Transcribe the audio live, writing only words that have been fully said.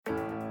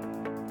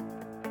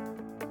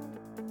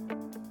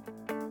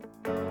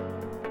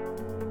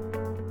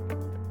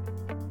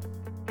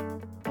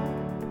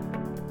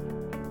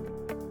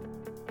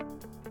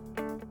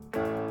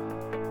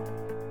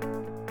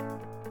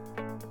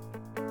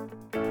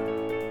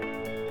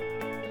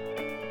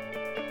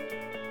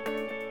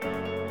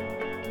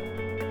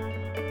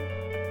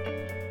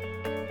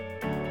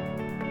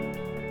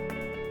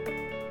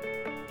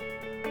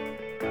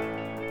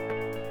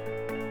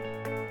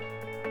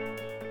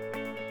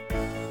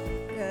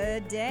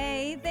Good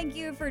day. Thank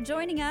you for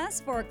joining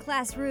us for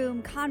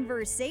Classroom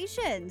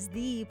Conversations,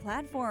 the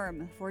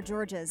platform for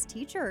Georgia's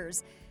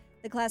teachers.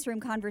 The Classroom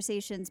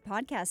Conversations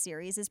podcast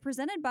series is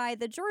presented by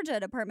the Georgia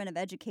Department of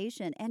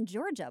Education and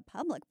Georgia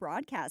Public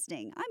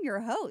Broadcasting. I'm your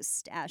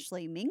host,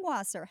 Ashley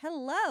Mingwasser.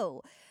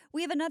 Hello.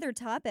 We have another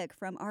topic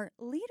from our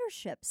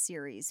leadership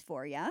series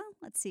for you.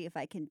 Let's see if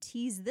I can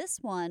tease this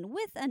one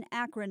with an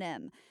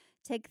acronym.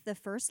 Take the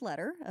first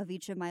letter of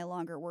each of my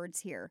longer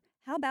words here.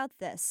 How about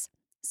this?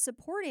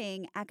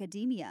 Supporting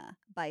academia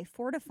by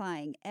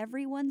fortifying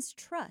everyone's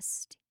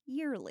trust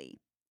yearly.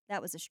 That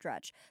was a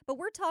stretch. But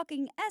we're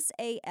talking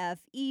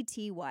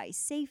SAFETY,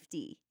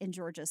 safety in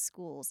Georgia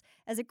schools,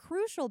 as a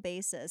crucial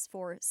basis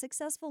for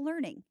successful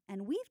learning.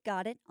 And we've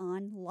got it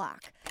on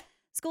lock.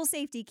 School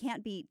safety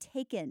can't be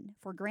taken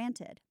for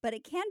granted, but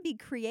it can be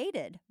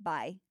created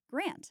by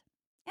Grant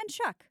and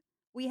Chuck.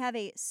 We have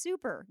a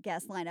super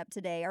guest lineup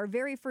today, our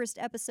very first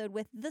episode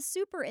with the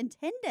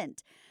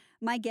superintendent.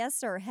 My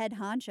guests are head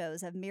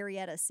honchos of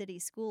Marietta City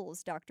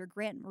Schools. Dr.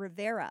 Grant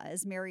Rivera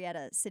is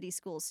Marietta City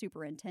Schools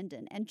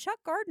superintendent, and Chuck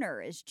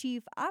Gardner is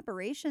chief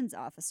operations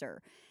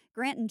officer.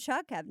 Grant and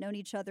Chuck have known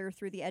each other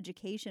through the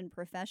education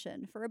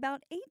profession for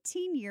about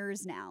 18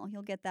 years now.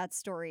 You'll get that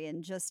story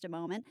in just a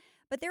moment.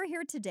 But they're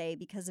here today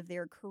because of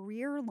their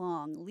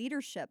career-long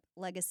leadership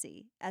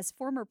legacy as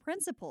former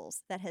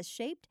principals that has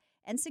shaped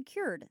and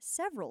secured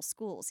several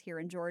schools here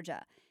in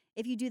Georgia.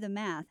 If you do the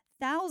math,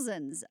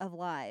 thousands of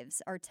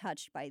lives are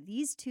touched by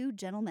these two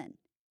gentlemen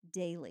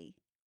daily.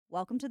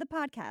 Welcome to the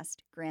podcast,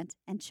 Grant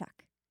and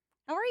Chuck.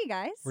 How are you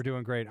guys? We're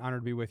doing great.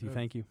 Honored to be with you.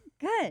 Thank you.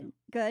 Good.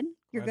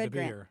 You're Glad good, to be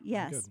Grant. here.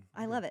 Yes, Good.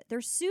 I love it. Their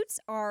suits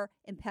are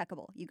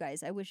impeccable, you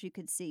guys. I wish you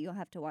could see. You'll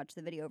have to watch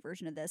the video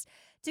version of this.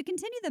 To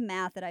continue the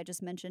math that I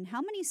just mentioned,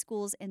 how many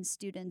schools and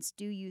students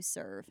do you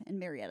serve in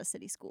Marietta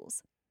City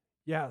Schools?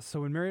 Yeah,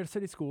 so in Marietta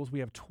City Schools, we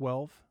have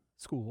 12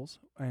 schools,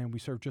 and we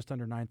serve just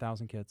under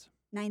 9,000 kids.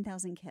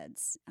 9,000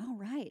 kids. All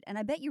right. And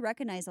I bet you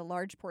recognize a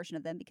large portion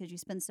of them because you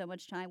spend so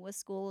much time with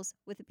schools,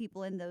 with the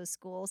people in those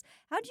schools.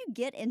 How'd you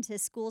get into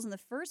schools in the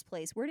first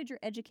place? Where did your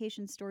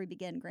education story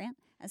begin, Grant,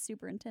 as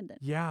superintendent?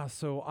 Yeah,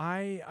 so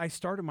I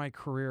started my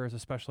career as a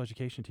special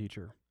education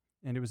teacher.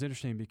 And it was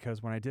interesting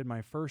because when I did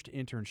my first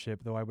internship,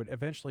 though I would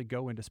eventually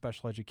go into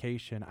special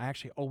education, I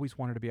actually always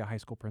wanted to be a high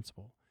school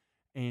principal.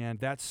 And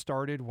that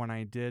started when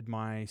I did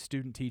my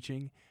student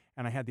teaching,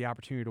 and I had the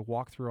opportunity to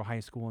walk through a high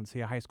school and see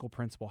a high school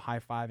principal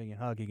high-fiving and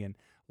hugging and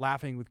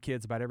laughing with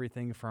kids about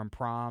everything from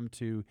prom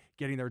to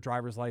getting their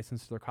driver's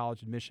license to their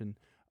college admission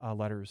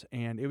letters.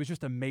 And it was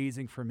just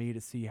amazing for me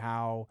to see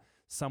how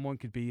someone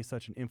could be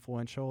such an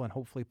influential and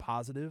hopefully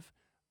positive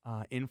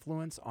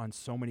influence on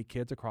so many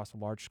kids across a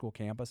large school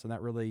campus, and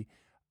that really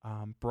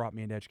brought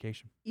me into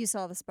education. You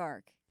saw the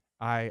spark.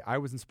 I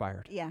was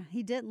inspired. Yeah,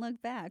 he didn't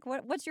look back.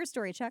 What's your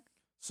story, Chuck?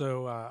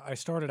 So I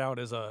started out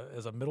as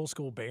a middle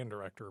school band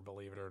director,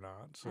 believe it or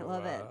not. So I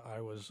love it.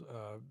 I was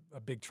a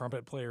big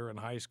trumpet player in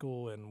high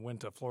school and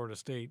went to Florida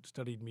State,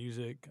 studied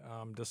music,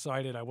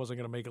 decided I wasn't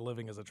going to make a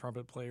living as a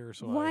trumpet player.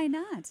 So Why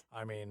not?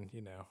 I mean,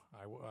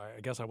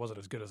 I guess I wasn't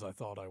as good as I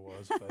thought I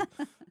was.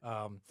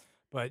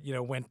 But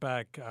went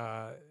back,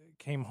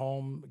 came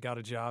home, got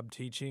a job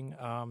teaching.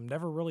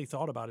 Never really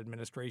thought about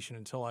administration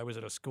until I was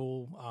at a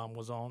school,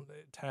 was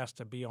tasked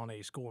to be on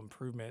a school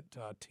improvement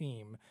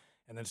team.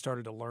 And then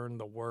started to learn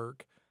the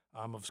work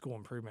of school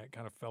improvement,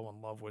 kind of fell in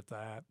love with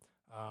that.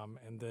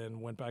 And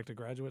then went back to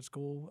graduate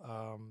school,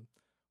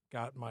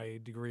 got my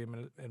degree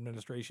in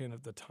administration.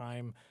 At the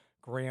time,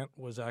 Grant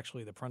was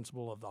actually the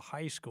principal of the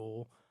high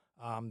school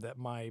that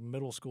my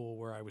middle school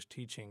where I was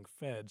teaching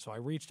fed. So I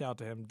reached out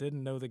to him,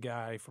 didn't know the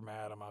guy from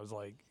Adam. I was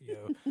like,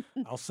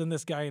 I'll send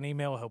this guy an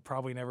email. He'll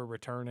probably never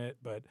return it,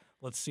 but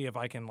let's see if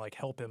I can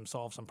help him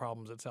solve some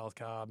problems at South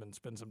Cobb and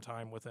spend some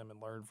time with him and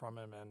learn from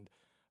him. And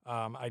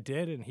I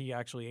did, and he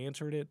actually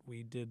answered it.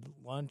 We did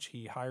lunch.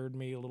 He hired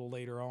me a little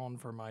later on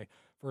for my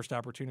first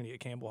opportunity at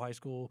Campbell High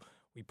School.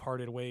 We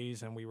parted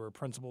ways, and we were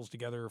principals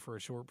together for a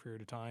short period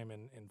of time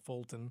in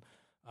Fulton,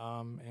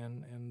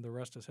 and the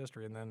rest is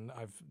history. And then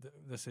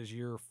this is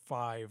year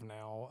 5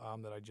 now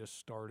that I just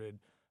started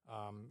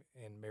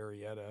in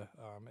Marietta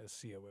as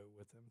COO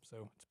with him.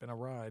 So it's been a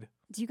ride.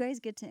 Do you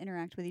guys get to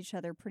interact with each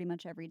other pretty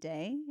much every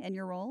day in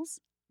your roles?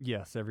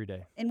 Yes, every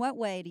day. In what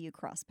way do you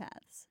cross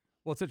paths?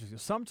 Well, it's interesting.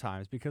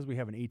 Sometimes because we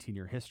have an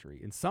 18-year history,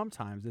 and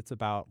sometimes it's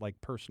about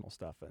personal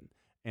stuff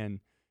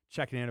and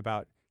checking in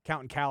about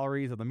counting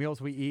calories of the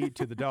meals we eat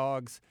to the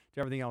dogs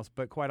to everything else.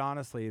 But quite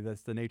honestly,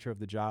 that's the nature of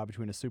the job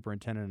between a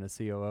superintendent and a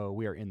COO.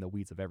 We are in the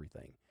weeds of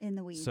everything. In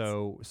the weeds.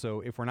 So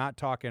if we're not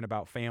talking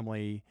about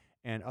family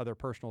and other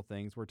personal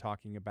things, we're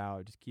talking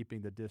about just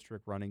keeping the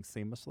district running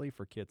seamlessly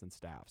for kids and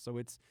staff. So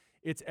it's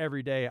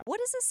every day. What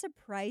is a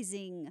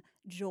surprising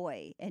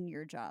joy in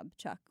your job,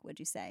 Chuck, would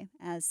you say,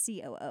 as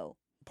COO?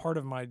 Part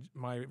of my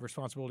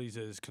responsibilities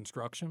is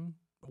construction.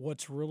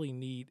 What's really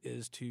neat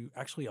is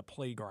actually a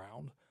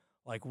playground.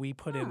 We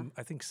put in,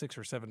 I think, 6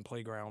 or 7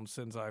 playgrounds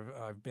since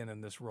I've been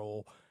in this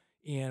role.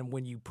 And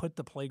when you put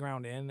the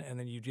playground in and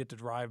then you get to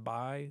drive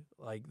by,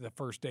 the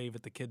first day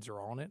that the kids are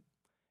on it,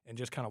 and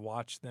just kind of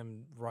watch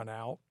them run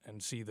out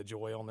and see the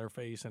joy on their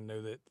face and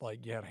know that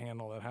like you had a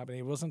handle that happening.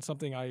 It wasn't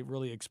something I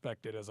really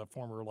expected as a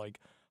former like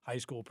high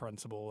school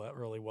principal. That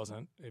really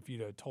wasn't, if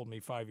you'd have told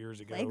me 5 years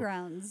ago.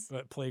 Playgrounds.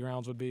 But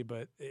playgrounds would be,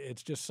 but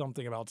it's just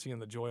something about seeing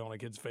the joy on a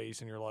kid's face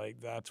and you're like,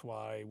 that's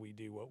why we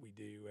do what we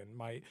do. And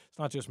it's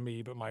not just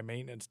me, but my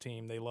maintenance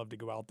team, they love to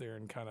go out there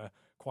and kind of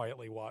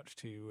quietly watch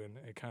too, and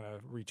it kind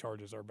of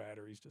recharges our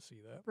batteries to see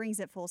that. Brings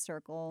it full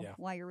circle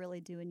while you're really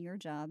doing your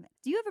job.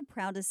 Do you have a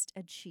proudest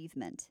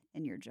achievement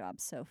in your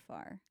job so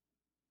far?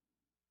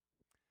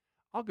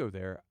 I'll go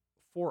there.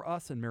 For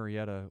us in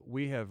Marietta,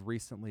 we have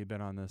recently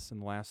been on this in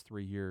the last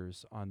 3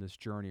 years on this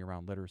journey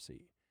around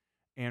literacy.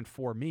 And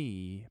for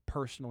me,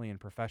 personally and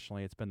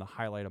professionally, it's been the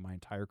highlight of my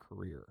entire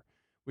career,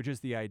 which is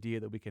the idea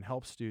that we can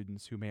help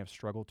students who may have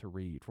struggled to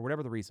read for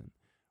whatever the reason,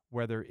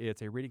 whether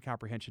it's a reading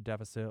comprehension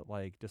deficit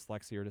like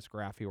dyslexia or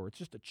dysgraphia, or it's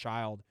just a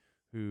child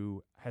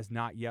who has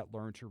not yet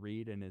learned to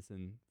read and is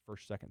in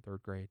first, second,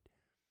 third grade.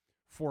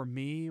 For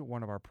me,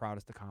 one of our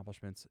proudest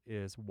accomplishments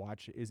is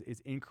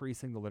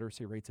increasing the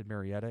literacy rates in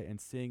Marietta and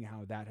seeing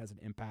how that has an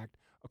impact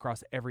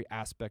across every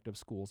aspect of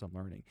schools and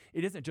learning.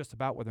 It isn't just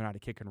about whether or not a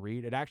kid can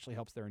read. It actually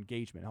helps their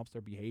engagement, it helps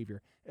their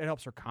behavior, it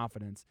helps their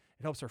confidence,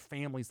 it helps their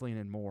families lean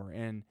in more.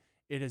 And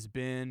it has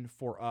been,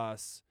 for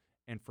us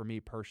and for me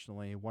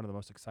personally, one of the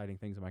most exciting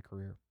things in my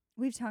career.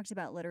 We've talked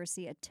about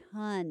literacy a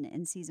ton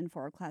in Season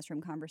 4 of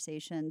Classroom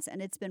Conversations,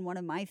 and it's been one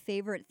of my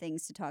favorite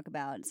things to talk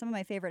about. Some of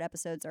my favorite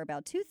episodes are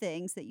about two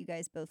things that you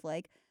guys both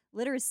like,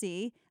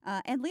 literacy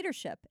and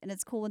leadership, and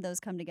it's cool when those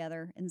come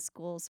together in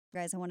schools.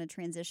 Guys, I want to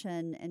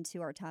transition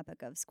into our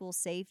topic of school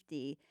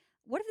safety.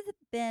 What have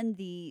been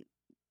the,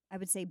 I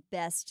would say,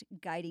 best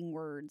guiding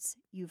words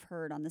you've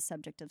heard on the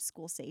subject of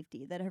school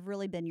safety that have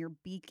really been your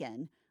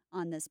beacon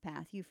on this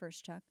path? You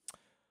first, Chuck.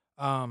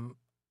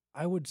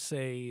 I would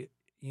say,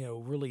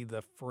 really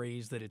the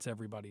phrase that it's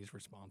everybody's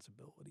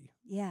responsibility.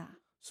 Yeah.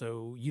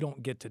 So you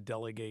don't get to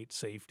delegate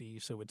safety.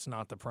 So it's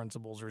not the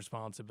principal's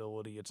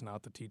responsibility. It's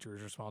not the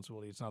teacher's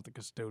responsibility. It's not the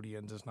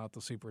custodians. It's not the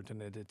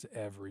superintendent. It's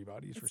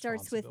everybody's responsibility. It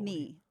starts with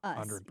me,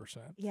 us. 100%.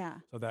 Yeah.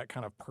 So that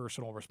kind of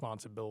personal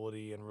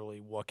responsibility and really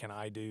what can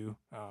I do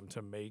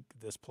to make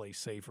this place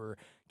safer,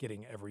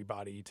 getting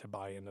everybody to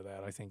buy into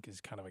that, I think is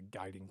kind of a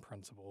guiding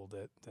principle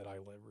that I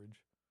leverage.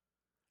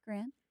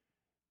 Grant?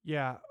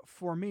 Yeah,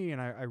 for me,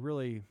 and I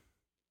really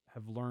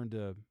have learned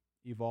to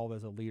evolve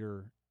as a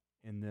leader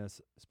in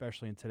this,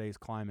 especially in today's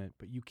climate,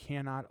 but you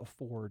cannot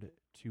afford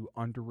to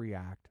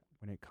underreact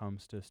when it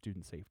comes to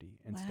student safety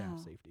and staff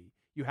safety.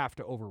 You have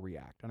to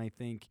overreact. And I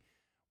think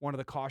one of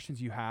the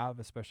cautions you have,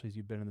 especially as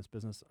you've been in this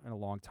business in a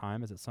long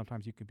time, is that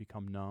sometimes you can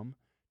become numb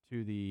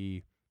to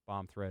the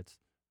bomb threats,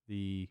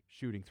 the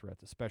shooting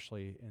threats,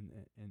 especially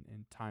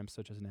in times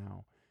such as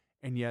now.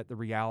 And yet the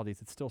reality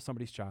is it's still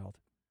somebody's child.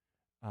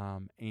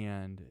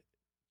 And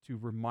to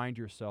remind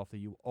yourself that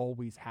you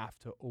always have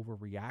to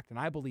overreact. And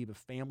I believe if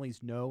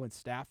families know and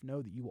staff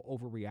know that you will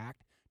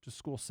overreact to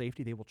school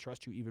safety, they will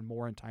trust you even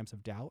more in times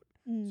of doubt.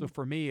 So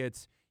for me,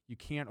 it's you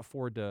can't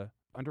afford to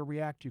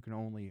underreact. You can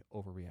only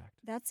overreact.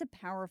 That's a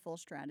powerful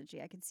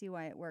strategy. I can see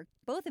why it worked.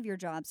 Both of your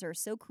jobs are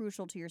so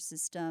crucial to your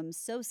system,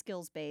 so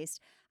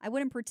skills-based. I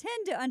wouldn't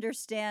pretend to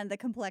understand the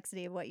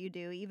complexity of what you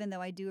do, even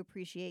though I do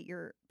appreciate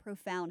your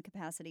profound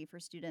capacity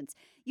for students.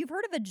 You've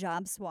heard of a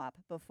job swap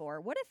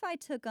before. What if I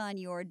took on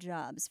your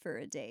jobs for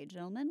a day,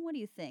 gentlemen? What do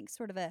you think?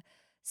 Sort of a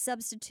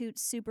substitute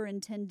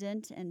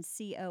superintendent and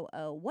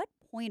COO. What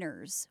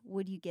pointers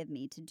would you give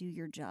me to do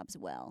your jobs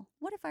well?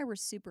 What if I were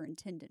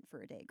superintendent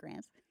for a day,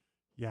 Grant?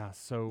 Yeah,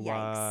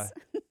 so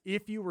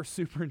if you were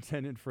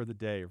superintendent for the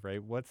day,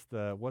 right, what's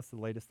the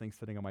latest thing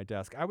sitting on my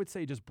desk? I would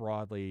say just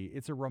broadly,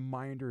 it's a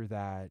reminder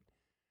that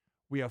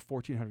we have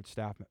 1,400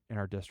 staff in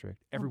our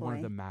district. Every one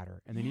of them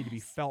matter, and they need to be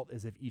felt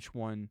as if each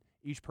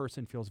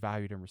person feels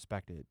valued and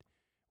respected.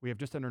 We have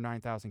just under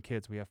 9,000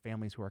 kids. We have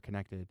families who are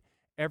connected.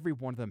 Every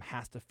one of them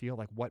has to feel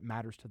like what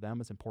matters to them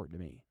is important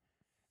to me.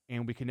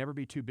 And we can never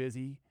be too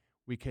busy.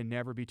 We can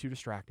never be too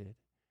distracted.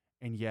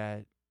 And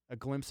yet, a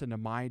glimpse into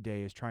my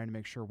day is trying to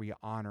make sure we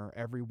honor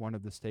every one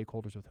of the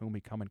stakeholders with whom we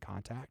come in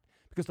contact.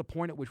 Because the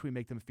point at which we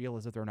make them feel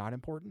as if they're not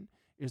important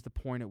is the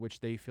point at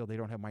which they feel they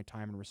don't have my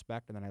time and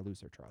respect, and then I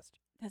lose their trust.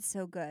 That's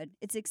so good.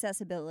 It's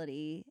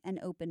accessibility and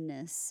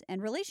openness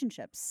and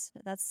relationships.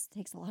 That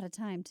takes a lot of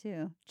time,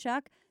 too.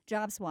 Chuck,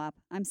 job swap.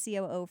 I'm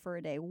COO for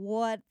a day.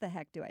 What the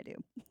heck do I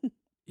do?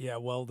 Yeah,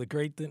 well, the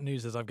great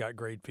news is I've got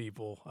great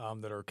people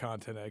that are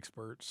content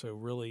experts. So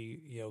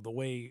really, the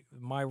way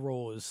my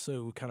role is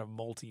so kind of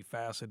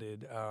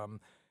multifaceted,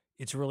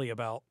 it's really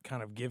about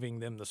kind of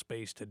giving them the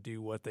space to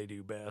do what they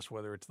do best,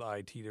 whether it's the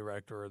IT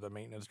director or the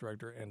maintenance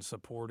director, and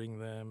supporting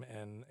them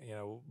and,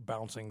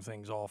 bouncing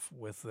things off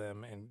with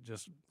them and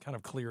just kind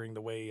of clearing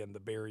the way and the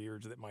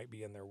barriers that might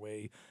be in their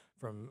way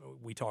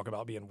we talk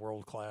about being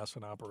world-class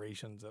in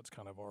operations. That's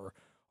kind of our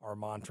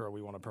mantra.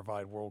 We want to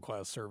provide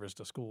world-class service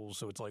to schools.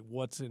 So it's like,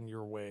 what's in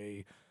your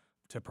way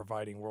to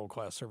providing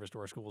world-class service to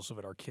our schools so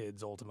that our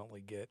kids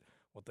ultimately get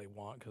what they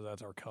want, because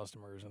that's our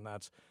customers. And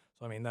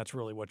that's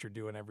really what you're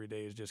doing every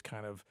day, is just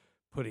kind of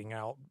putting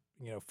out,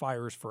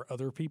 fires for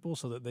other people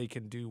so that they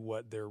can do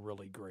what they're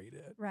really great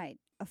at. Right.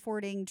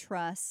 Affording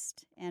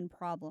trust and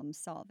problem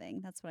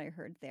solving. That's what I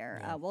heard there.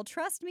 Yeah. Well,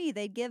 trust me,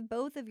 they'd give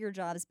both of your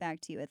jobs back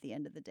to you at the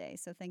end of the day.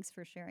 So thanks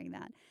for sharing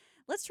that.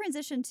 Let's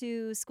transition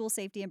to school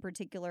safety in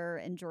particular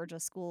in Georgia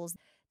schools.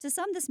 To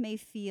some, this may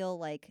feel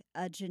like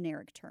a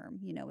generic term.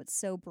 It's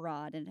so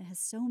broad and it has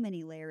so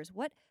many layers.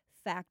 What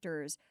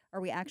factors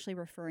are we actually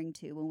referring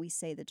to when we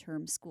say the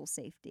term school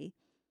safety?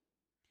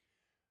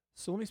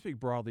 So let me speak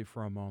broadly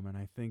for a moment.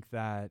 I think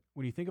that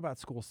when you think about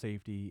school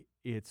safety,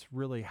 it's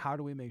really how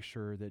do we make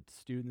sure that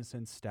students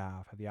and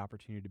staff have the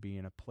opportunity to be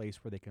in a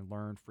place where they can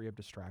learn free of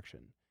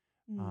distraction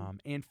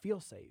and feel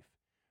safe.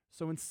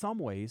 So in some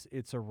ways,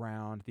 it's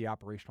around the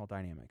operational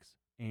dynamics.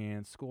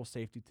 And school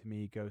safety to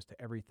me goes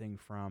to everything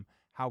from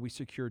how we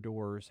secure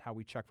doors, how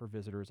we check for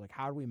visitors, like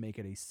how do we make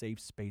it a safe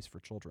space for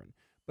children.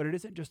 But it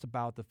isn't just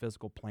about the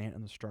physical plant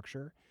and the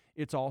structure.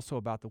 It's also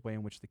about the way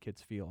in which the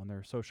kids feel and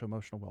their social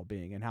emotional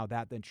well-being and how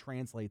that then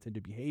translates into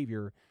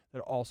behavior that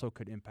also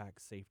could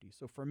impact safety.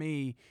 So for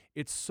me,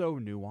 it's so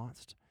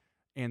nuanced.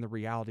 And the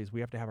reality is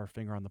we have to have our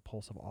finger on the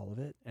pulse of all of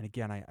it. And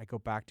again, I go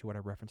back to what I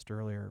referenced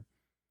earlier.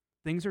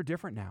 Things are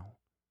different now.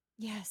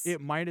 Yes.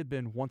 It might have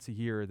been once a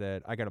year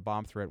that I got a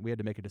bomb threat and we had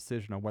to make a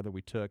decision on whether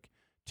we took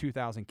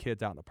 2,000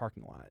 kids out in the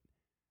parking lot.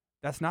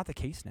 That's not the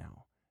case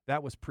now.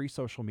 That was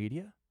pre-social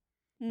media.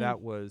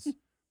 That was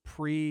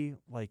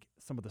like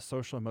some of the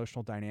social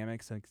emotional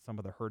dynamics and some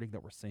of the hurting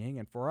that we're seeing.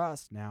 And for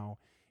us now,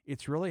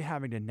 it's really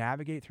having to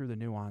navigate through the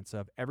nuance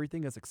of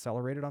everything is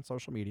accelerated on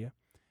social media.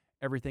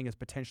 Everything is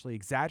potentially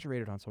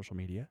exaggerated on social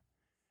media.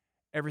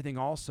 Everything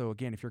also,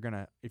 again, if you're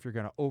gonna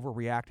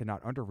overreact and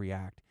not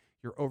underreact,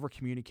 you're over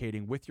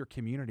communicating with your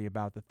community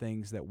about the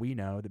things that we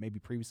know that maybe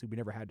previously we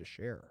never had to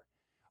share.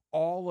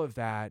 All of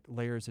that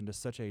layers into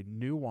such a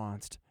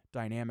nuanced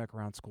dynamic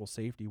around school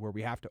safety where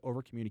we have to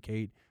over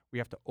communicate, we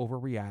have to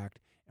overreact,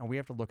 and we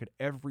have to look at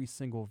every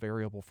single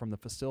variable from the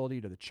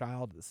facility to the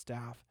child to the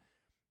staff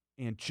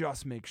and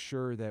just make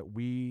sure that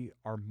we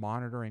are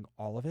monitoring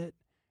all of it.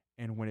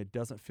 And when it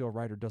doesn't feel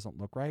right or doesn't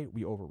look right,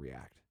 we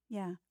overreact.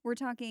 Yeah. We're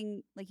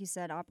talking, like you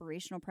said,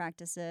 operational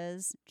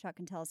practices. Chuck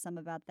can tell us some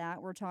about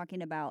that. We're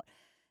talking about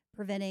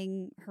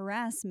preventing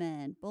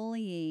harassment,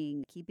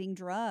 bullying, keeping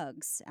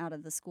drugs out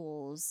of the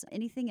schools.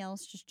 Anything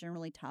else just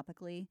generally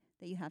topically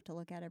that you have to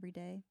look at every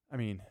day? I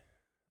mean,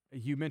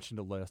 you mentioned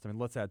a list. I mean,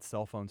 let's add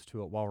cell phones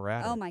to it while we're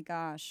at it. Oh my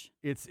gosh.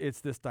 It's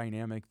this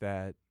dynamic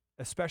that,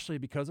 especially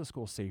because of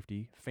school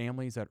safety,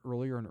 families at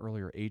earlier and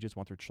earlier ages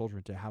want their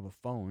children to have a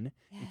phone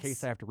in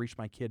case I have to reach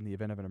my kid in the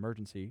event of an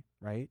emergency,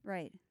 right?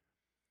 Right.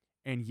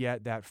 And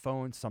yet that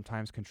phone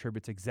sometimes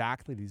contributes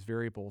exactly these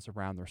variables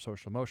around their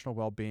social emotional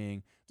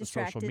well-being, the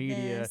social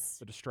media,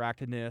 the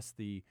distractedness,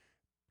 the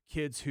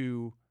kids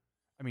who,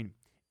 I mean,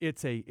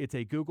 it's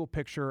a Google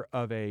picture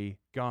of a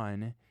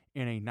gun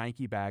in a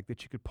Nike bag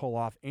that you could pull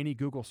off any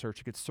Google search.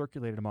 It gets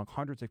circulated among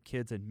hundreds of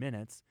kids in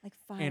minutes. Like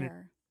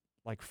fire.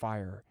 Like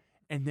fire.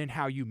 And then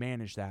how you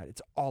manage that.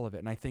 It's all of it.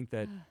 And I think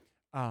that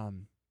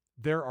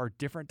there are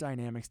different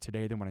dynamics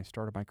today than when I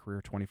started my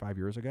career 25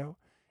 years ago.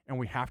 And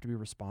we have to be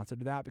responsive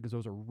to that because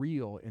those are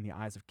real in the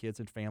eyes of kids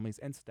and families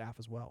and staff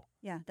as well.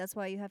 Yeah, that's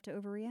why you have to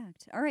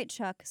overreact. All right,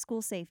 Chuck,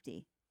 school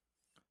safety.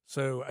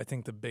 So I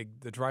think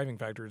the driving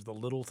factor is the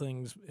little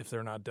things. If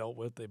they're not dealt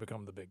with, they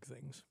become the big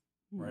things,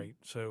 right?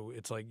 So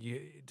it's like,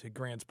 to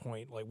Grant's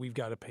point, like we've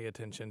got to pay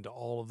attention to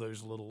all of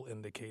those little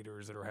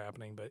indicators that are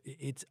happening, but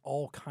it's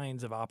all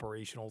kinds of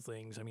operational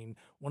things. I mean,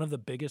 one of the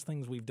biggest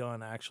things we've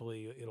done,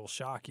 actually, it'll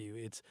shock you.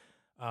 It's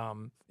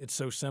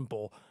so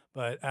simple,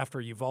 but after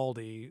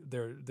Uvalde,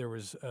 there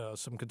was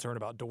some concern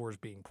about doors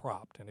being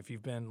propped. And if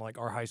you've been, like,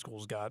 our high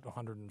school's got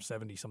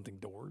 170-something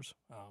doors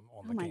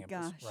on the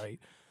campus, right?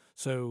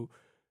 So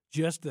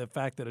just the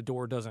fact that a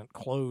door doesn't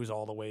close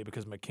all the way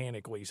because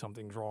mechanically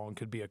something's wrong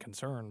could be a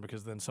concern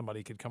because then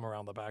somebody could come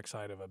around the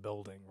backside of a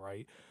building,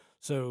 right?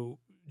 So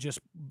just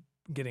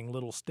getting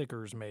little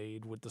stickers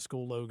made with the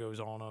school logos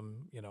on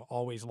them,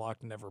 always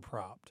locked, never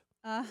propped.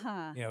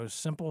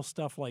 Simple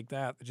stuff like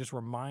that just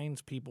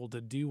reminds people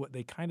to do what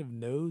they kind of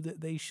know that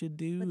they should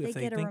do if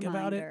they think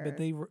about it. But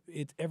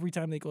it's every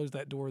time they close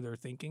that door, they're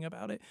thinking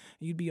about it.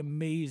 You'd be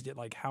amazed at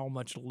like how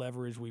much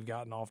leverage we've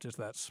gotten off just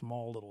that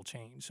small little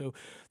change. So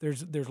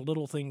there's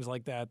little things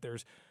like that.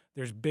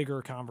 There's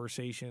bigger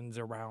conversations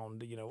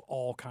around,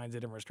 all kinds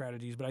of different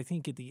strategies. But I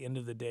think at the end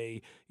of the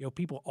day,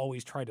 people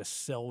always try to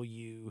sell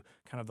you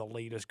kind of the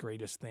latest,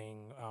 greatest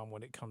thing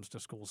when it comes to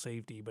school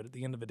safety. But at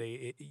the end of the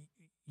day,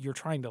 you're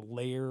trying to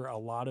layer a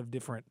lot of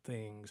different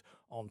things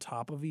on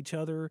top of each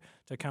other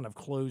to kind of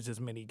close as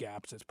many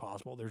gaps as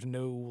possible. There's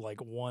no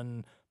like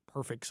one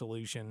perfect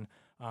solution.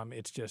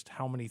 It's just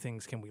how many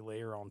things can we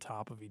layer on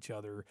top of each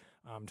other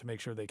to make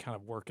sure they kind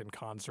of work in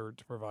concert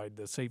to provide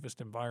the safest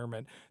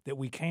environment that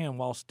we can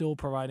while still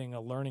providing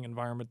a learning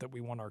environment that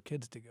we want our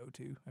kids to go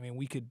to. I mean,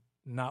 we could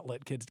not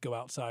let kids go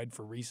outside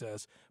for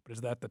recess, but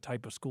is that the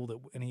type of school that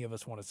any of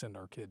us want to send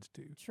our kids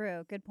to?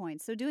 True. Good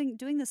point. So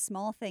doing the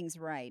small things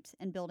right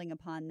and building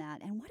upon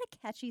that. And what a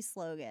catchy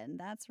slogan.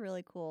 That's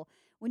really cool.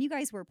 When you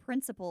guys were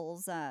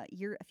principals a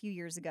few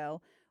years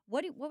ago,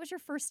 what was your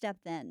first step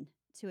then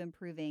to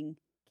improving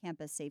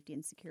campus safety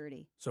and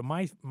security? So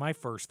my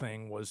first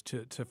thing was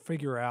to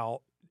figure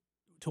out,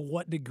 to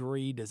what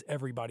degree does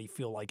everybody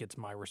feel like it's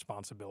my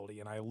responsibility?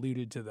 And I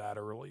alluded to that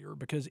earlier,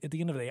 because at the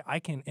end of the day, I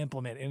can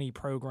implement any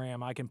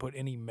program, I can put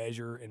any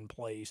measure in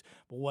place.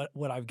 But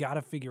what I've got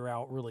to figure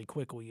out really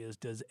quickly is,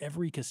 does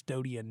every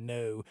custodian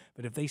know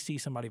that if they see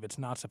somebody that's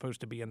not supposed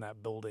to be in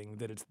that building,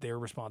 that it's their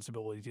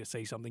responsibility to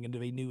say something, and do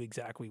they knew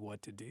exactly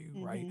what to do,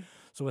 right?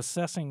 So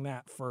assessing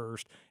that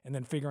first, and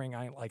then figuring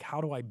out, like, how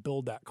do I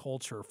build that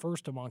culture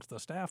first amongst the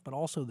staff, but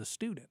also the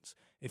students?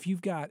 If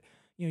you've got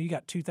you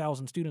got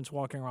 2,000 students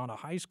walking around a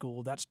high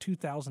school, that's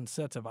 2,000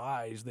 sets of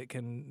eyes that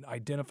can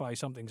identify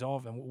something's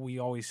off. And we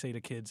always say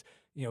to kids,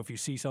 if you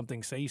see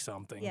something, say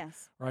something.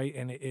 Yes. Right?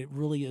 And it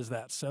really is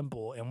that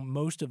simple. And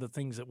most of the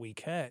things that we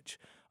catch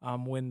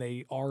when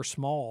they are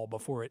small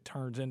before it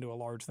turns into a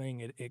large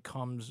thing, it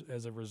comes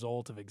as a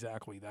result of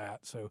exactly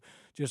that. So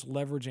just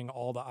leveraging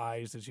all the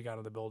eyes that you got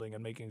in the building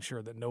and making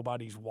sure that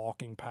nobody's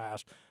walking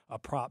past a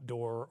prop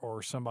door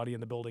or somebody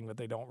in the building that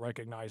they don't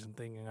recognize and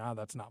thinking,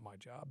 that's not my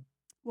job.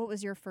 What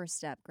was your first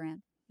step, Grant?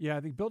 Yeah, I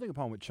think building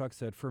upon what Chuck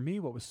said, for me,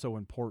 what was so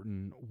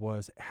important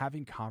was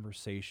having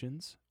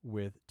conversations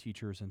with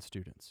teachers and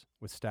students,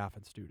 with staff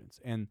and students.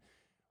 And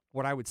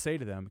what I would say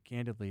to them,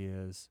 candidly,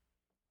 is,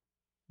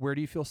 where do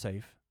you feel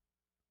safe?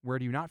 Where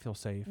do you not feel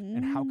safe?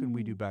 And how can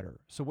we do better?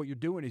 So what you're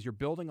doing is you're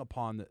building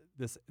upon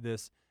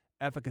this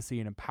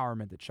efficacy and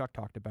empowerment that Chuck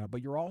talked about,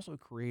 but you're also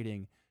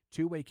creating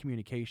two-way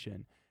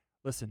communication.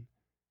 Listen,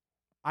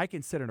 I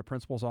can sit in a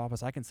principal's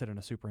office. I can sit in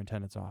a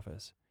superintendent's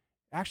office.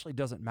 Actually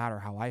doesn't matter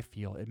how I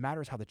feel. It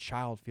matters how the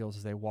child feels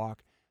as they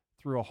walk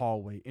through a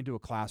hallway, into a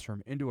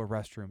classroom, into a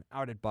restroom,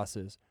 out at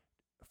buses,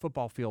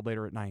 football field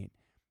later at night.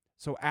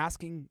 So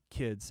asking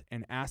kids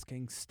and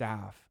asking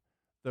staff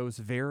those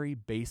very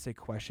basic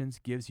questions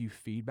gives you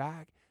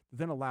feedback that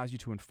then allows you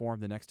to inform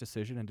the next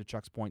decision, and to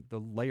Chuck's point, the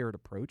layered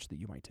approach that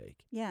you might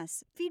take.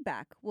 Yes.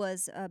 Feedback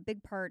was a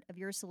big part of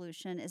your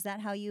solution. Is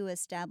that how you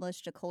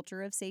established a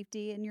culture of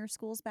safety in your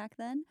schools back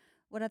then?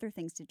 What other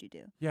things did you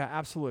do? Yeah,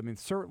 absolutely. I mean,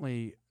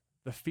 certainly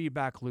the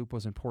feedback loop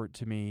was important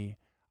to me,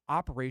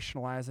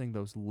 operationalizing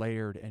those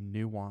layered and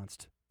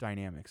nuanced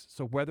dynamics.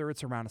 So whether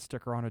it's around a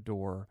sticker on a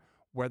door,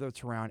 whether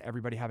it's around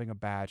everybody having a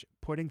badge,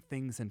 putting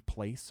things in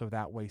place so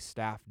that way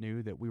staff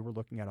knew that we were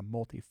looking at a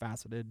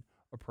multifaceted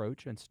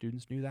approach and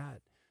students knew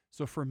that.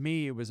 So for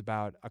me, it was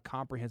about a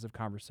comprehensive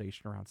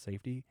conversation around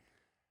safety.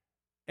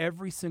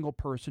 Every single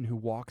person who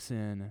walks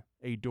in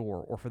a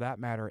door, or for that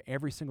matter,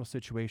 every single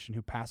situation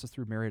who passes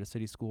through Marietta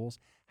City Schools,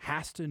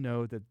 has to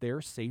know that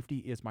their safety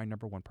is my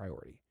number one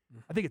priority.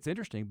 I think it's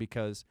interesting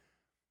because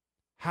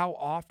how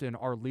often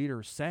are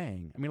leaders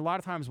saying, I mean, a lot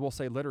of times we'll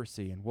say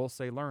literacy and we'll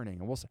say learning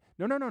and we'll say,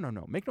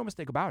 no. Make no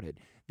mistake about it.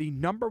 The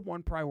number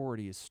one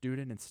priority is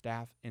student and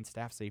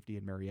staff safety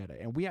in Marietta.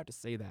 And we have to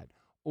say that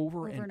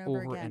over and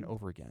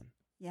over again.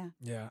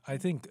 Yeah. I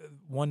think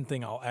one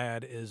thing I'll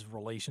add is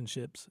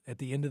relationships. At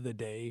the end of the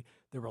day,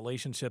 the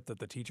relationship that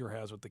the teacher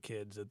has with the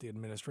kids, that the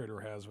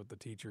administrator has with the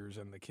teachers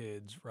and the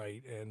kids,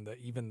 right, and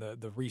even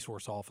the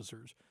resource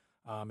officers,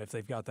 if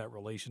they've got that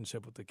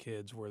relationship with the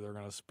kids where they're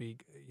going to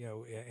speak,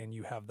 and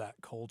you have that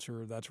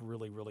culture, that's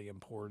really, really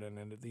important.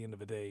 And at the end of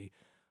the day,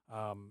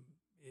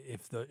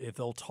 if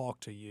they'll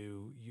talk to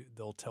you,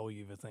 they'll tell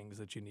you the things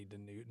that you need to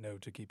know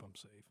to keep them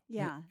safe.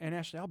 Yeah. And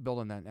Ashley, I'll build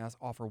on that and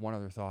offer one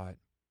other thought.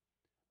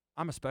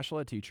 I'm a special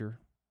ed teacher,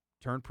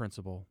 turned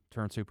principal,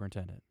 turned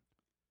superintendent.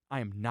 I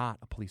am not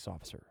a police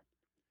officer.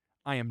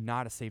 I am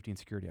not a safety and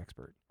security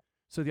expert.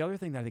 So the other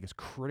thing that I think is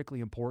critically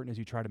important as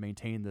you try to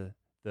maintain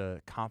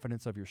the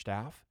confidence of your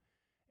staff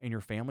and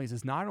your families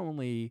is not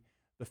only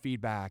the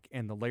feedback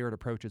and the layered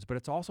approaches, but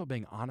it's also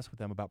being honest with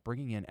them about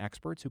bringing in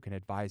experts who can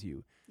advise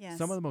you. Yes.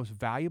 Some of the most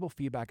valuable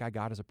feedback I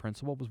got as a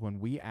principal was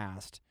when we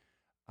asked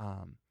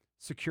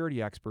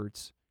security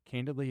experts,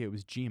 candidly, it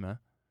was GEMA,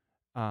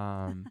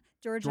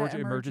 Georgia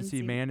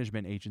Emergency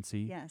Management Agency,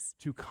 yes,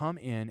 to come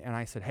in, and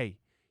I said, hey,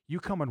 you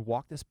come and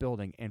walk this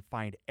building and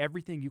find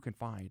everything you can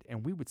find.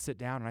 And we would sit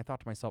down, and I thought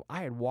to myself,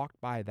 I had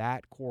walked by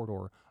that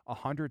corridor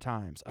 100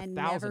 times, 1,000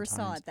 times. And never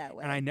saw it that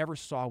way. And I never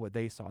saw what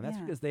they saw. And that's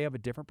because they have a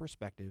different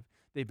perspective.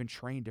 They've been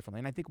trained differently.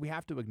 And I think we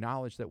have to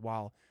acknowledge that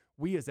while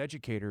we as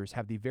educators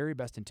have the very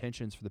best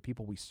intentions for the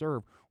people we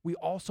serve, we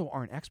also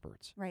aren't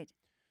experts. Right.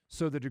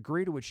 So the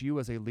degree to which you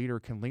as a leader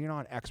can lean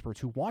on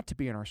experts who want to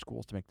be in our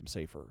schools to make them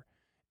safer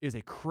is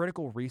a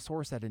critical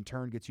resource that in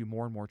turn gets you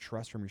more and more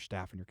trust from your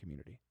staff and your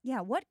community.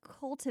 Yeah, what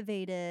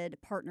cultivated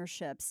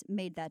partnerships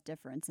made that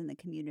difference in the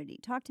community?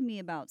 Talk to me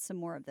about some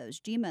more of those.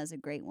 GEMA is a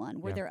great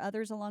one. Were there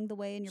others along the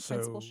way in your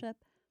principalship?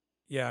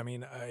 Yeah, I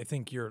mean, I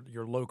think your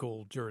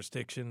local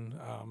jurisdiction,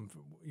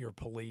 your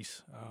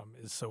police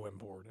is so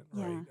important,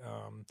 right?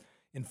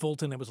 In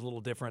Fulton, it was a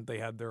little different. They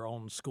had their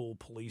own school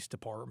police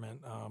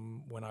department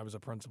when I was a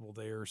principal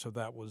there, so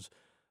that was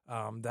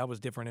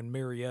different. In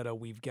Marietta,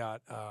 we've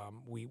got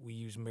we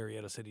use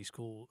Marietta City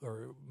School,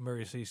 or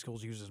Marietta City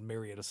Schools uses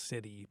Marietta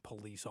City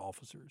police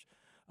officers.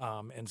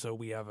 And so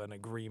we have an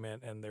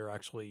agreement, and they're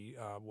actually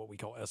what we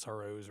call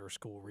SROs, or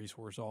school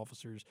resource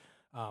officers.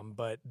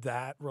 But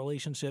that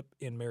relationship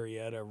in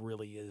Marietta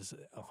really is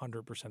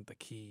 100% the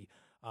key.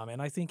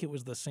 And I think it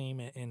was the same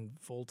in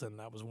Fulton.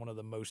 That was one of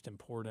the most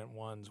important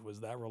ones,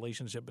 was that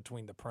relationship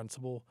between the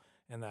principal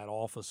and that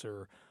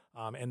officer,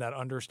 and that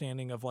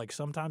understanding of, like,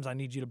 sometimes I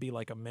need you to be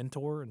like a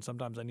mentor, and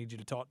sometimes I need you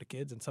to talk to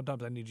kids, and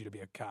sometimes I need you to be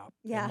a cop.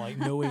 Yeah. And, like,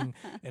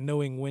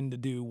 knowing when to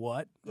do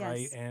what, Yes.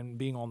 right? And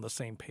being on the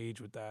same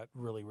page with that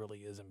really, really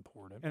is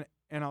important.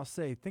 And I'll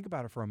say, think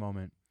about it for a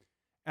moment.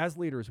 As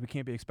leaders, we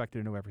can't be expected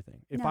to know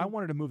everything. If No. I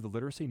wanted to move the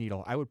literacy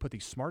needle, I would put the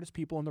smartest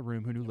people in the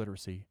room who knew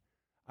literacy.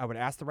 I would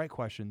ask the right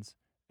questions,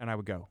 and I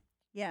would go.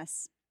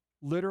 Yes.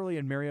 Literally,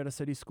 in Marietta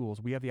City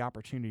Schools, we have the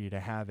opportunity to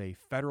have a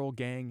federal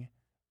gang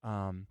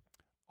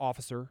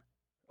officer,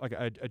 like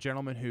a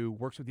gentleman who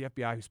works with the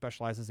FBI who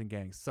specializes in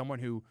gangs, someone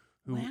who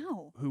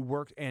Wow.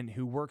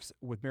 works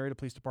with Marietta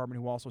Police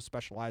Department, who also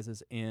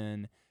specializes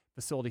in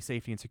facility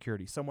safety and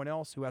security, someone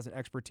else who has an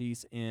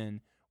expertise in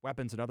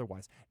weapons and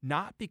otherwise.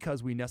 Not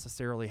because we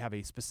necessarily have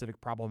a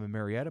specific problem in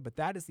Marietta, but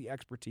that is the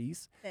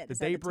expertise that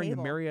they bring to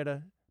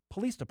Marietta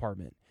Police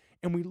Department.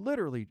 And we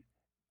literally,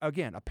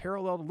 again, a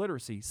parallel to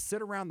literacy,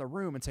 sit around the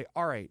room and say,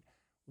 all right,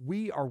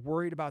 we are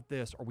worried about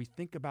this, or we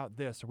think about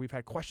this, or we've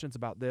had questions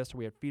about this, or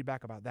we have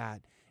feedback about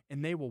that,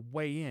 and they will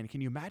weigh in.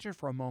 Can you imagine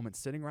for a moment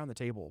sitting around the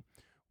table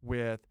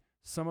with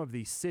some of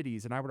these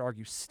cities, and I would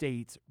argue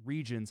states,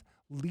 regions,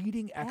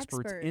 leading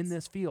experts in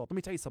this field? Let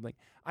me tell you something.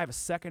 I have a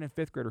 2nd and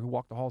 5th grader who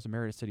walk the halls of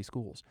Marietta City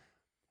Schools.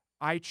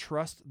 I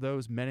trust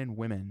those men and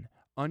women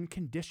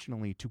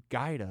unconditionally to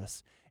guide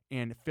us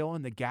and fill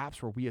in the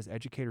gaps where we as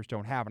educators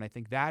don't have. And I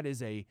think that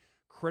is a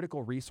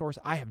critical resource.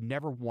 I have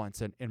never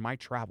once in my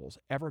travels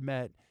ever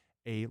met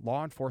a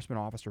law enforcement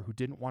officer who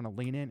didn't want to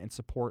lean in and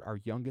support our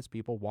youngest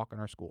people walking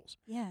our schools.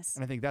 Yes.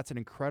 And I think that's an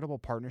incredible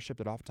partnership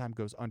that oftentimes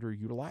goes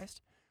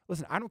underutilized.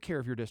 Listen, I don't care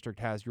if your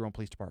district has your own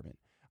police department.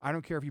 I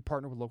don't care if you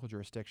partner with local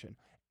jurisdiction.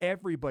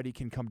 Everybody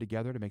can come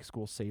together to make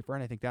schools safer,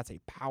 and I think that's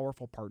a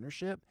powerful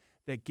partnership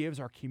that gives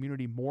our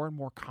community more and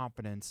more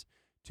confidence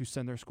to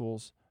send their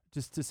schools,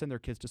 just to send their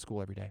kids to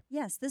school every day.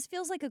 Yes, this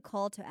feels like a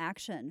call to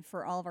action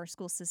for all of our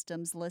school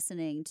systems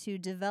listening to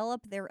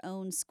develop their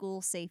own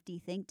school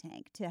safety think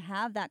tank, to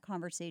have that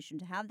conversation,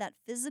 to have that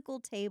physical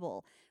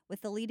table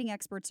with the leading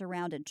experts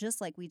around it,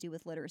 just like we do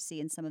with literacy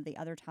and some of the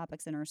other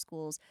topics in our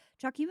schools.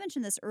 Chuck, you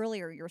mentioned this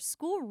earlier, your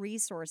school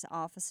resource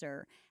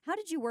officer. How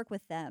did you work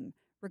with them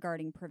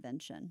regarding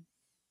prevention?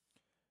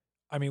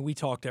 I mean, we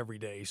talked every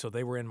day. So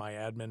they were in my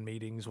admin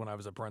meetings when I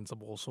was a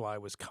principal. So I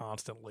was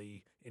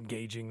constantly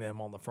engaging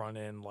them on the front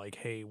end, like,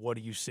 hey, what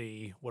do you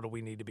see? What do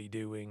we need to be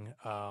doing?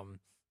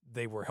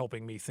 They were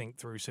helping me think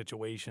through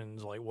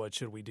situations, like what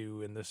should we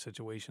do in this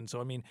situation? So,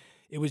 I mean,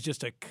 it was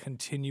just a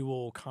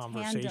continual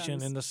conversation.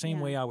 Tandems, In the same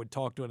way I would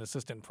talk to an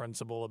assistant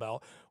principal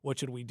about what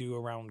should we do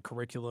around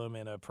curriculum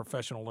in a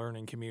professional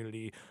learning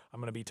community. I'm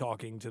going to be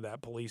talking to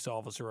that police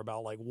officer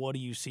about, like, what do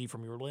you see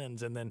from your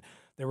lens? And then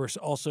there were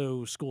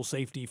also school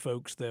safety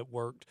folks that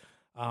worked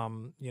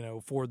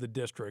for the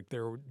district.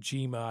 There were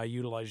GMA. I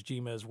utilized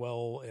GMA as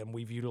well, and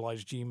we've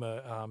utilized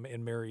GMA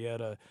in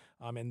Marietta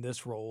in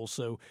this role.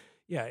 So,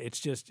 yeah,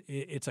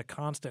 it's a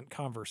constant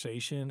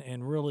conversation,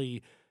 and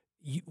really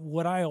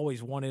what I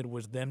always wanted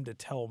was them to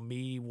tell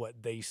me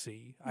what they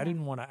see. Yeah. I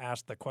didn't want to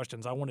ask the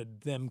questions. I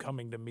wanted them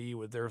coming to me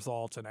with their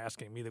thoughts and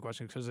asking me the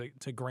questions, because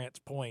to Grant's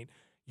point,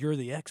 you're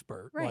the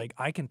expert. Right. Like,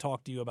 I can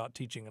talk to you about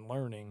teaching and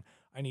learning.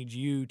 I need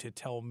you to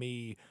tell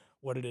me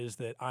what it is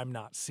that I'm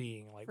not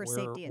seeing, like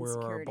where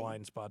are our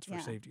blind spots for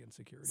safety and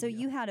security. So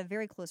you had a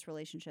very close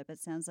relationship, it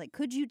sounds like.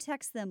 Could you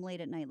text them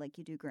late at night like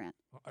you do Grant?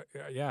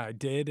 Yeah, I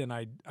did, and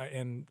I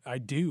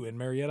do. In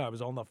Marietta, I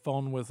was on the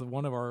phone with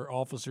one of our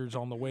officers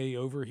on the way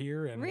over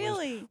here, and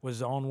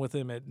was on with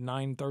him at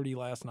 9:30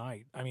 last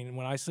night. I mean,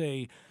 when I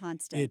say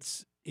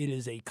constant, it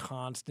is a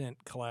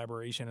constant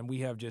collaboration, and we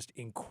have just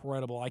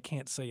incredible. I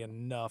can't say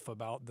enough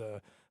about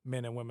the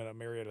men and women of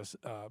Marietta's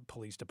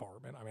police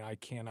department. I mean, I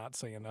cannot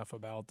say enough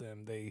about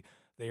them. They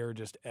are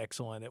just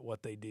excellent at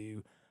what they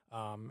do,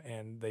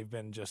 and they've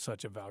been just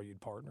such a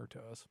valued partner to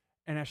us.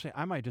 And actually,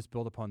 I might just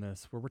build upon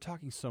this, where we're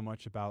talking so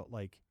much about,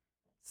 like,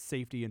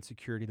 safety and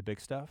security, the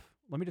big stuff.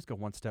 Let me just go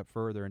one step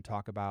further and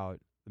talk about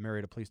the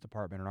Marietta Police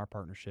Department and our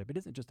partnership. It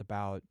isn't just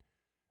about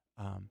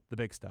the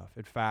big stuff.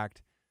 In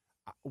fact,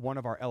 one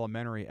of our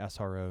elementary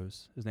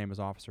SROs, his name is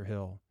Officer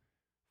Hill.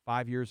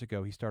 5 years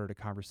ago, he started a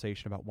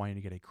conversation about wanting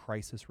to get a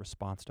crisis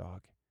response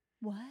dog.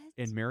 What?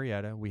 In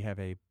Marietta, we have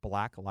a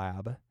black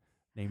lab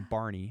named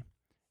Barney,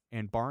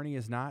 and Barney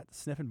is not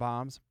sniffing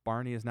bombs.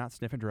 Barney is not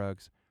sniffing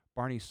drugs.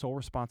 Barney's sole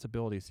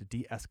responsibility is to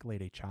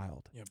de-escalate a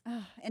child. Yep.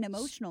 An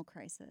emotional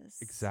crisis.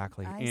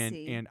 Exactly. I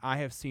see. And I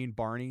have seen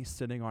Barney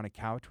sitting on a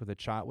couch with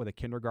a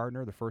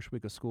kindergartner the first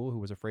week of school who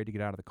was afraid to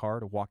get out of the car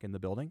to walk in the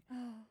building.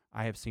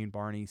 I have seen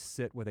Barney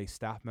sit with a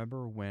staff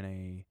member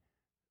when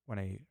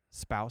a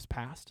spouse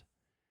passed.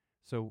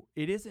 So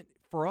it isn't,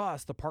 for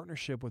us, the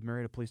partnership with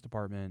Marietta Police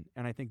Department,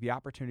 and I think the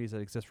opportunities that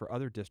exist for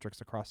other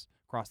districts across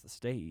the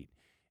state,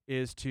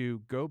 is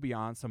to go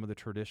beyond some of the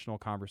traditional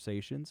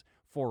conversations.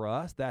 For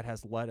us, that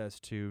has led us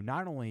to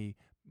not only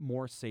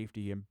more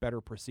safety and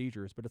better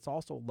procedures, but it's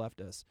also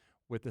left us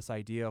with this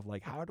idea of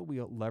like, how do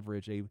we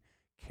leverage a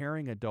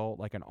caring adult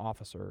like an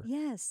officer,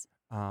 Yes.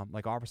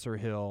 like Officer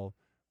Hill,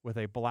 with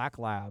a black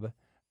lab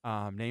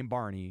named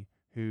Barney,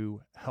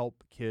 who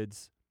help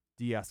kids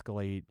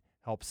de-escalate,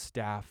 help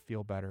staff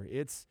feel better.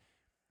 It's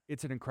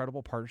an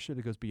incredible partnership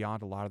that goes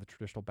beyond a lot of the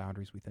traditional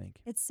boundaries we think.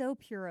 It's so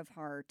pure of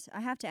heart.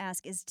 I have to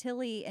ask, is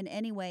Tilly in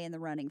any way in the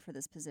running for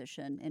this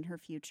position in her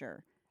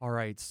future? All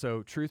right,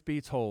 so truth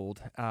be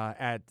told,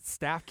 at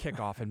staff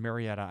kickoff in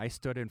Marietta, I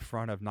stood in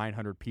front of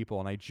 900 people,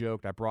 and I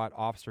joked. I brought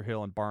Officer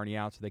Hill and Barney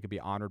out so they could be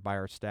honored by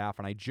our staff,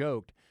 and I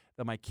joked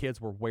that my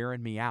kids were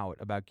wearing me out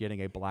about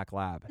getting a black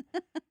lab.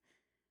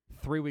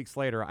 3 weeks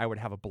later, I would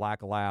have a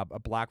black lab, a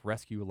black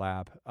rescue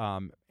lab,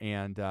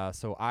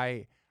 so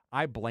I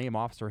blame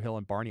Officer Hill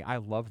and Barney. I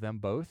love them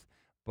both,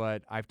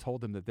 but I've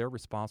told them that they're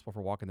responsible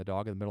for walking the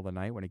dog in the middle of the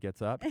night when it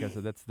gets up because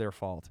that's their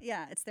fault.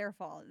 Yeah, it's their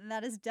fault. And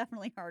that is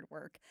definitely hard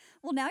work.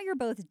 Well, now you're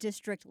both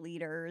district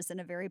leaders in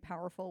a very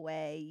powerful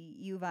way.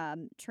 You've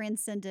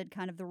transcended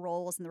kind of the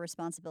roles and the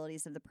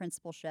responsibilities of the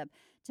principalship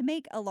to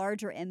make a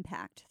larger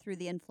impact through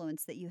the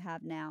influence that you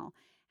have now.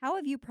 How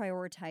have you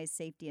prioritized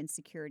safety and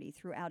security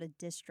throughout a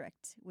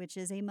district, which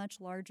is a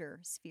much larger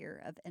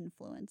sphere of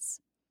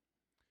influence?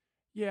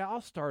 Yeah,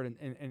 I'll start.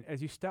 And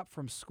as you step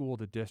from school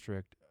to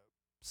district,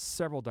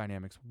 several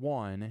dynamics.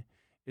 One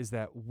is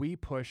that we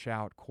push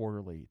out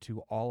quarterly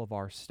to all of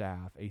our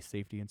staff a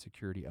safety and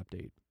security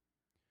update.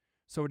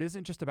 So it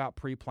isn't just about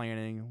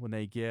pre-planning when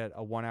they get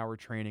a 1-hour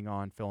training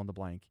on fill in the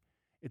blank.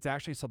 It's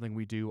actually something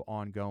we do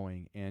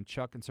ongoing. And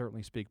Chuck can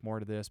certainly speak more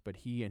to this, but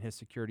he and his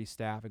security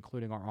staff,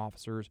 including our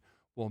officers,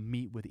 will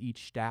meet with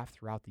each staff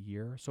throughout the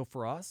year. So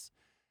for us,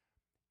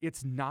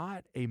 it's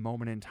not a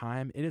moment in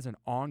time. It is an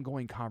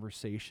ongoing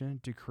conversation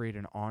to create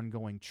an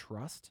ongoing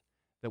trust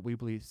that we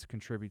believe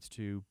contributes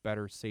to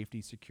better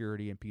safety,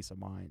 security, and peace of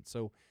mind.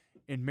 So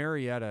in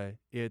Marietta,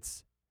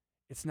 it's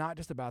not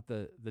just about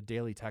the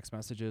daily text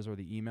messages or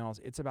the emails.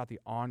 It's about the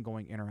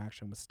ongoing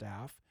interaction with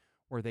staff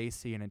where they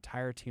see an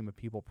entire team of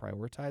people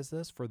prioritize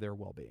this for their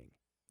well-being.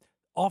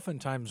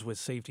 Oftentimes with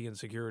safety and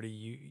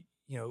security,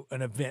 you know,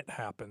 an event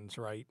happens,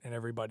 right? And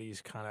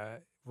everybody's kind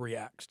of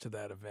reacts to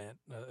that event.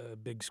 A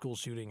big school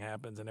shooting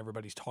happens and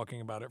everybody's talking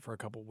about it for a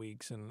couple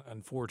weeks. And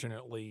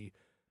unfortunately,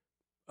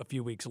 a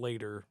few weeks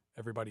later,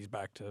 everybody's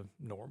back to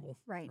normal.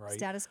 Right.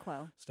 Status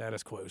quo.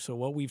 Status quo. So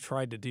what we've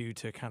tried to do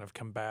to kind of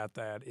combat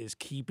that is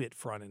keep it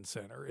front and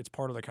center. It's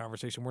part of the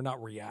conversation. We're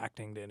not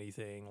reacting to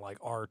anything. Like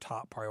our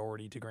top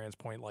priority, to Grant's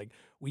point, like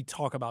we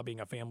talk about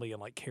being a family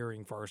and like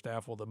caring for our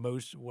staff. Well,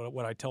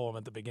 what I tell them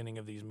at the beginning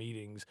of these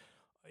meetings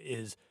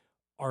is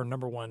our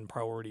number one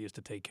priority is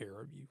to take care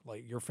of you.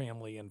 Like your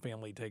family and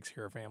family takes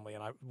care of family.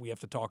 And we have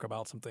to talk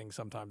about some things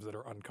sometimes that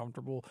are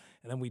uncomfortable.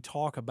 And then we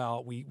talk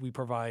about, we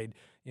provide,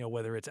 you know,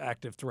 whether it's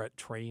active threat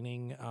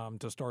training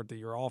to start the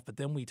year off, but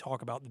then we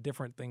talk about the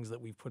different things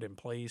that we've put in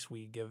place.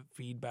 We give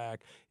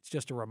feedback. It's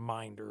just a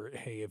reminder,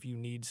 hey, if you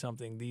need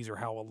something, these are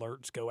how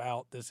alerts go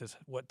out. This is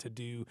what to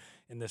do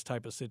in this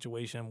type of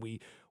situation. We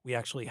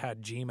actually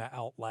had GMA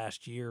out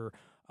last year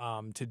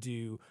to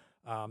do.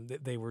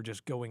 They were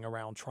just going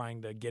around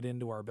trying to get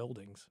into our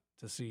buildings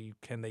to see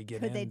can they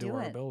get into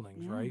our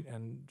buildings, right?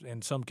 And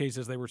in some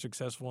cases they were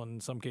successful, and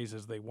in some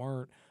cases they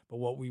weren't. But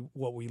what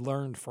we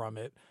learned from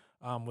it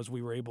was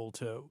we were able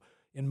to,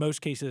 in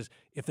most cases,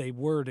 if they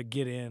were to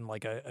get in,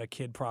 like a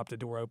kid propped a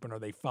door open or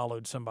they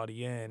followed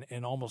somebody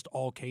in almost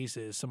all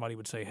cases somebody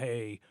would say,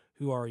 "Hey,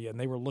 who are you?" And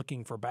they were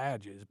looking for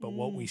badges. But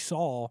what we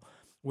saw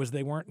was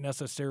they weren't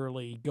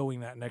necessarily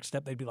going that next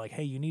step. They'd be like,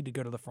 "Hey, you need to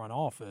go to the front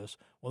office."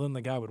 Well, then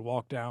the guy would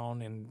walk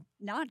down and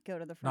not go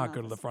to the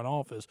front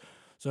office.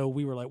 So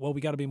we were like, well,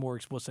 we got to be more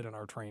explicit in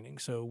our training.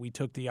 So we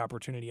took the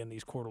opportunity in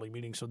these quarterly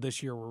meetings. So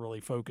this year we're really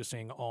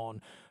focusing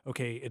on,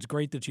 okay, it's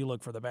great that you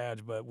look for the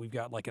badge, but we've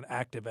got like an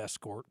active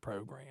escort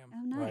program,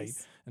 right?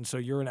 And so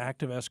you're an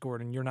active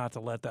escort and you're not to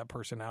let that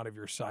person out of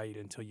your sight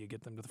until you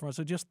get them to the front.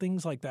 So just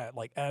things like that,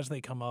 like as they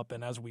come up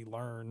and as we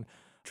learn,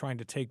 trying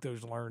to take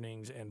those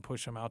learnings and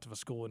push them out to the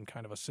school in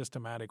kind of a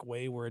systematic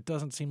way where it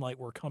doesn't seem like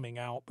we're coming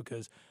out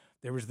because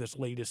there was this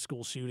latest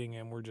school shooting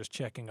and we're just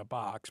checking a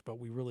box, but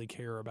we really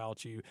care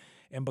about you.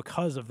 And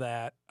because of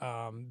that,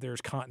 there's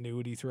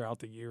continuity throughout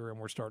the year, and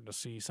we're starting to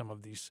see some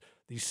of these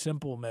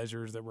simple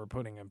measures that we're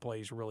putting in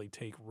place really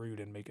take root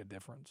and make a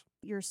difference.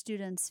 Your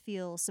students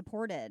feel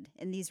supported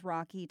in these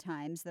rocky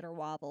times that are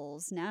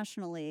wobbles.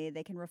 Nationally,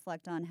 they can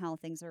reflect on how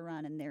things are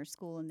run in their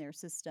school and their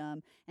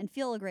system and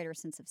feel a greater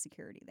sense of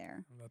security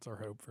there. That's our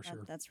hope for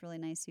sure. That's really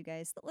nice, you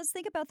guys. Let's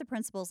think about the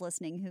principals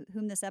listening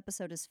whom this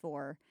episode is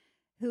for,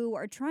 who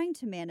are trying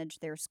to manage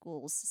their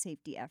school's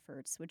safety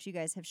efforts, which you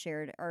guys have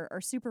shared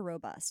are super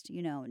robust.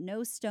 You know,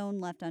 no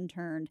stone left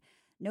unturned,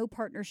 no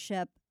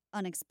partnership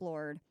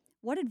unexplored.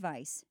 What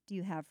advice do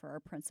you have for our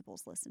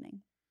principals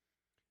listening?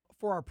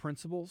 For our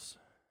principals,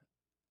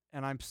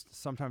 and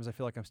sometimes I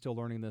feel like I'm still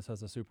learning this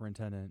as a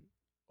superintendent,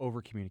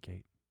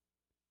 over-communicate.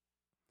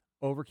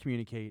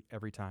 Over-communicate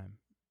every time.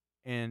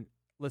 And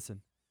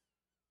listen,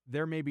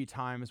 there may be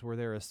times where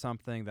there is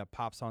something that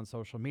pops on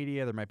social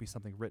media. There might be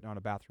something written on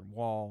a bathroom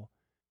wall.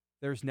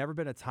 There's never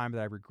been a time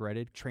that I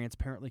regretted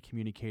transparently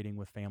communicating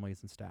with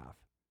families and staff.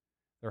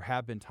 There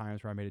have been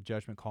times where I made a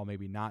judgment call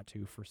maybe not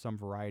to for some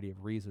variety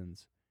of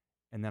reasons,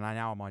 and then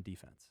now I'm on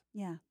defense.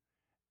 Yeah.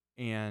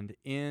 And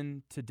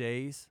in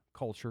today's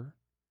culture,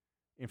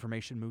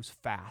 information moves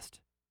fast,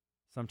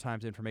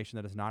 sometimes information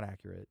that is not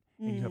accurate,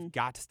 and you have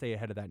got to stay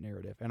ahead of that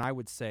narrative. And I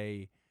would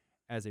say,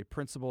 as a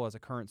principal, as a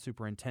current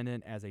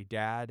superintendent, as a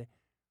dad,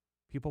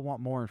 people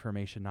want more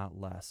information, not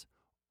less.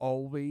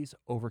 Always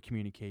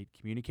over-communicate,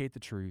 communicate the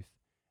truth,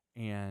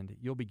 and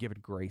you'll be given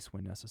grace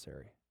when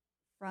necessary.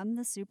 From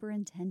the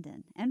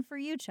superintendent. And for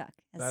you, Chuck,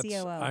 as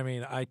COO. I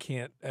mean, I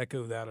can't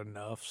echo that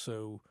enough.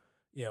 So,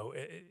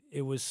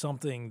 it was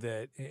something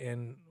that,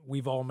 and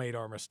we've all made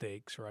our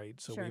mistakes,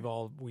 right? So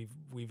Sure.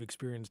 we've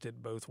experienced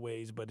it both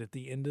ways. But at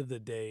the end of the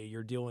day,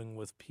 you're dealing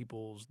with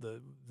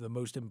the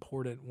most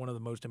important, one of the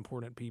most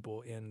important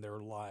people in their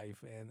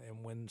life.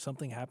 And when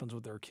something happens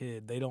with their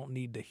kid, they don't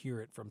need to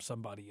hear it from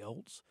somebody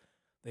else.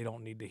 They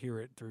don't need to hear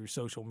it through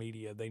social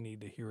media. They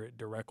need to hear it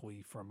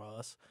directly from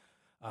us.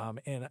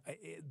 And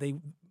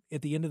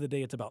at the end of the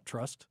day, it's about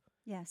trust.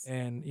 Yes.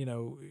 And,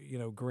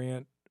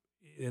 Grant,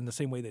 in the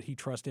same way that he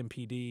trusts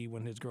MPD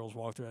when his girls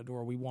walk through that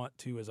door, we want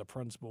to, as a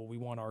principal, we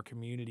want our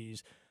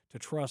communities to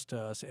trust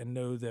us and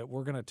know that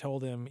we're going to tell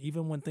them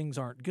even when things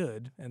aren't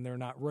good and they're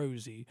not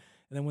rosy.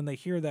 And then when they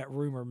hear that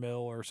rumor mill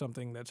or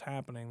something that's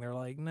happening, they're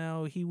like,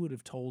 no, he would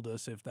have told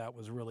us if that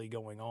was really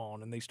going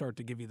on. And they start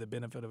to give you the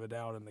benefit of a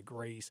doubt and the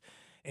grace.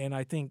 And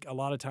I think a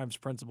lot of times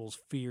principals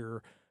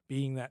fear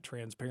being that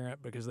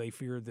transparent because they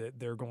fear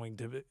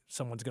that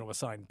someone's going to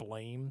assign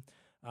blame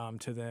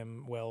to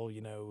them. Well,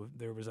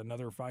 there was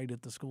another fight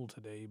at the school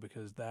today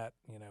because that,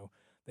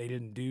 they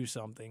didn't do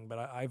something. But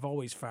I've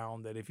always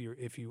found that if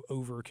you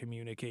over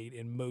communicate,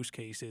 in most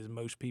cases,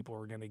 most people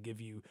are going to give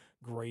you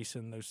grace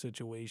in those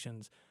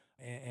situations.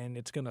 And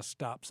it's going to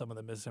stop some of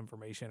the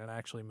misinformation and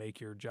actually make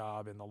your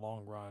job in the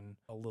long run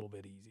a little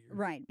bit easier.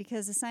 Right,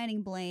 because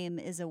assigning blame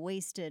is a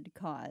wasted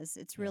cause.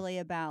 It's really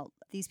about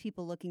these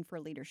people looking for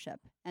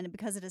leadership. And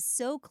because it is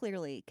so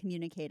clearly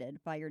communicated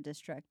by your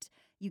district,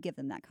 you give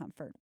them that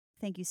comfort.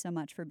 Thank you so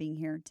much for being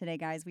here today,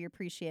 guys. We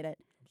appreciate it.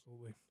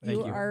 Absolutely. Thank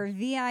you. You are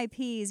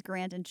VIPs,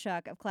 Grant and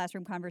Chuck, of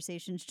Classroom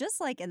Conversations, just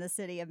like in the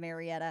city of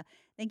Marietta.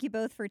 Thank you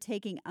both for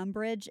taking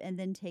umbrage and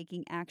then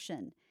taking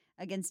action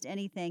against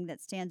anything that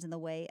stands in the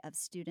way of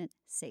student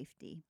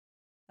safety.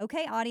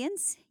 Okay,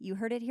 audience, you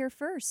heard it here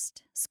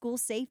first. School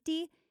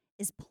safety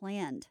is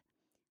planned.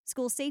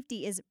 School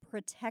safety is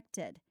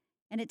protected.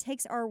 And it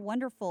takes our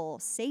wonderful,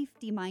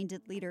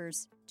 safety-minded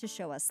leaders to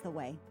show us the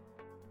way.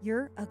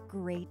 You're a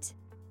great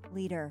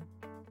leader.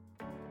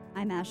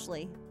 I'm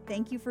Ashley.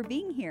 Thank you for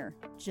being here.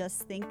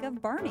 Just think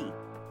of Barney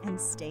and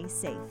stay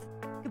safe.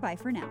 Goodbye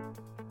for now.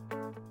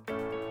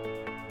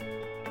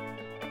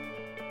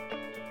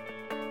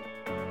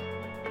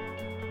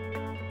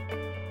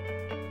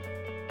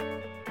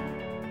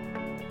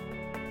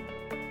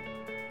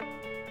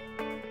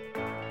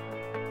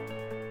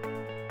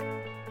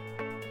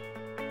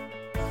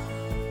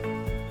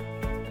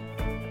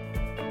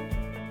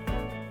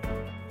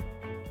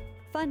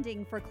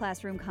 Funding for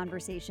Classroom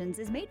Conversations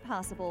is made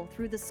possible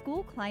through the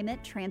School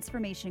Climate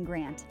Transformation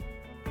Grant.